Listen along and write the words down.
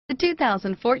The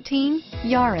 2014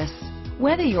 Yaris.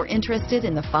 Whether you're interested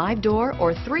in the 5-door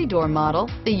or 3-door model,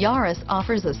 the Yaris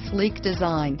offers a sleek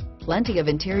design, plenty of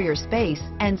interior space,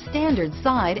 and standard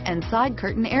side and side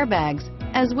curtain airbags,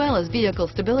 as well as vehicle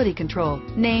stability control.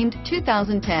 Named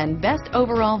 2010 Best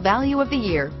Overall Value of the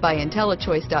Year by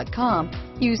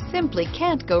IntelliChoice.com, you simply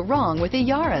can't go wrong with a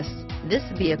Yaris. This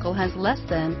vehicle has less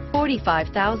than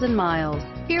 45,000 miles.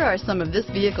 Here are some of this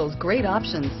vehicle's great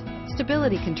options: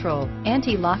 stability control,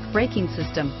 anti-lock braking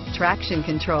system, traction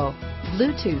control,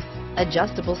 Bluetooth,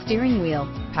 adjustable steering wheel,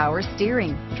 power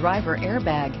steering, driver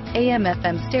airbag,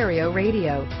 AM/FM stereo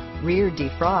radio, rear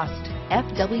defrost,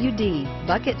 FWD,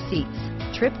 bucket seats,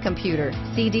 trip computer,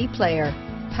 CD player,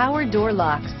 power door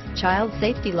locks, child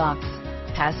safety locks,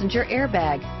 passenger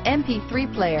airbag,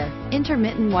 MP3 player,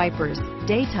 intermittent wipers,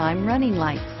 daytime running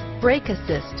lights, brake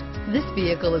assist. This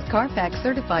vehicle is Carfax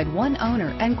certified one owner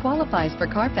and qualifies for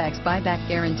Carfax buyback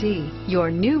guarantee.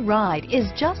 Your new ride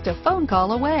is just a phone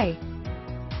call away.